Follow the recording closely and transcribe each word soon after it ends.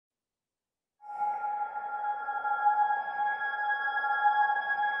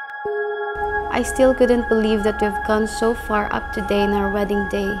I still couldn't believe that we've gone so far up today in our wedding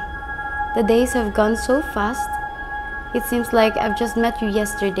day. The days have gone so fast. It seems like I've just met you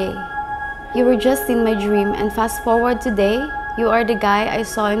yesterday. You were just in my dream, and fast forward today, you are the guy I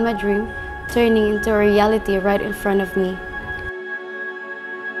saw in my dream turning into a reality right in front of me.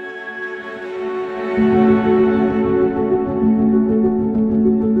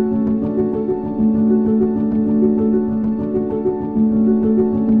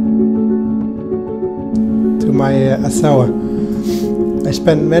 To my asawa. I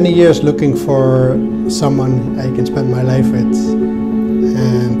spent many years looking for someone I can spend my life with,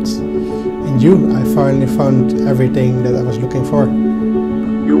 and in you I finally found everything that I was looking for.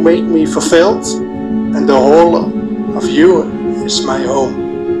 You make me fulfilled, and the whole of you is my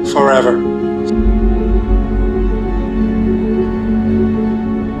home forever.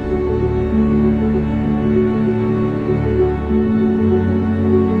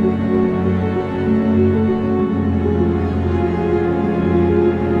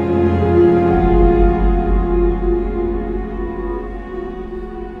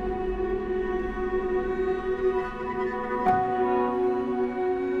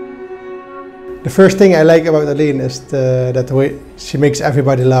 The first thing I like about Aline is that the way she makes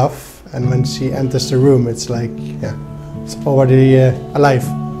everybody laugh, and when she enters the room, it's like, yeah, it's already alive.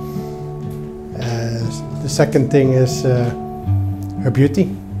 The second thing is her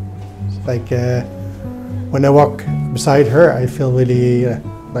beauty. It's like when I walk beside her, I feel really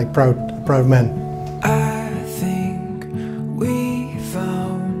like a proud man. I think we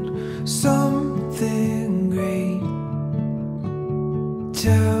found something great.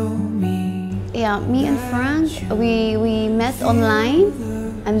 Tell me. Yeah, me and Frank, we met online,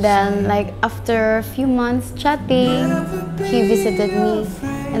 and then like after a few months chatting, he visited me.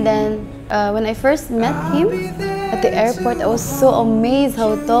 And then when I first met him at the airport, I was so amazed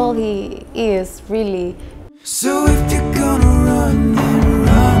how tall he is, really. So if you're gonna run, then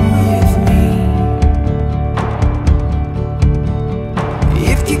run with me.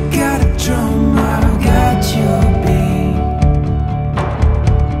 If you got a drum, I've got your beat.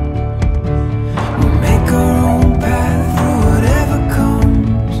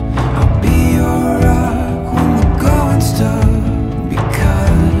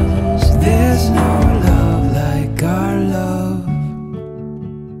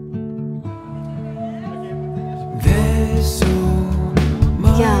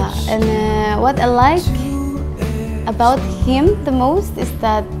 Yeah, and what I like about him the most is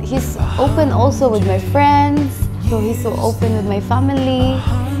that he's open also with my friends, so he's so open with my family,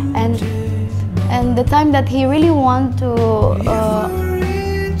 and the time that he really want to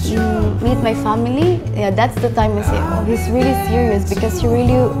meet my family, yeah, that's the time I say, oh, he's really serious, because he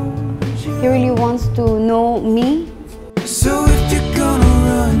really wants to know me. So if you're gonna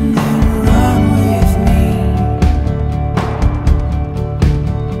run, then run with me.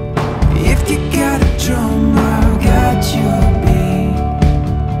 If you got a drum, I've got your beat.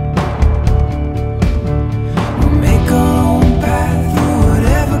 We'll make our own path through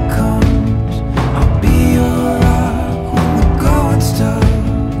whatever comes. I'll be your rock when the going's tough,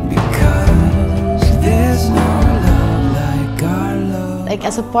 because there's no love like our love. Like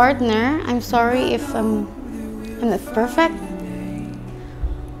as a partner, I'm sorry if I'm not perfect,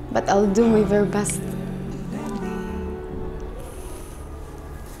 but I'll do my very best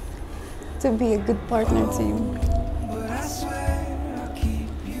to be a good partner to you.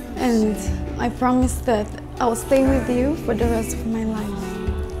 And I promise that I will stay with you for the rest of my life.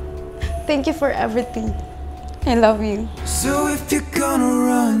 Thank you for everything. I love you. So if you're gonna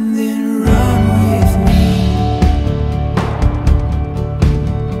run, then run with me.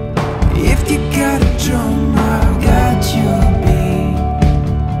 If you got a drum, I've got your beat.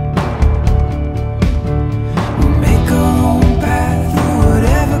 We'll make our own path through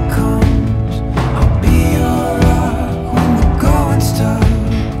whatever comes. I'll be your rock when the going's tough.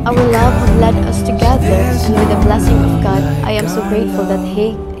 Our love has led us together, and with the blessing of God, I am so grateful that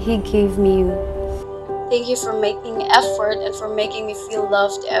He gave me you. Thank you for making effort and for making me feel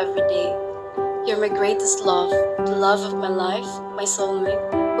loved every day. You're my greatest love, the love of my life, my soulmate,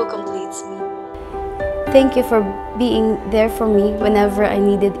 who completes me. Thank you for being there for me whenever I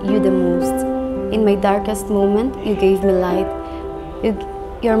needed you the most. In my darkest moment, you gave me light.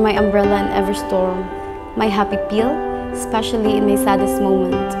 You're my umbrella in every storm, my happy pill, especially in my saddest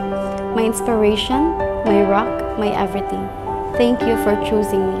moment, my inspiration, my rock, my everything. Thank you for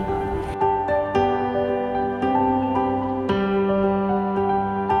choosing me.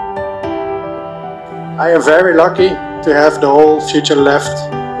 I am very lucky to have the whole future left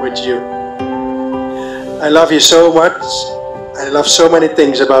with you. I love you so much. I love so many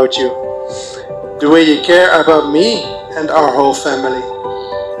things about you. the way you care about me and our whole family.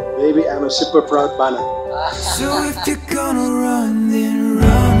 Baby, I'm a super proud Bana. So if you're gonna run, then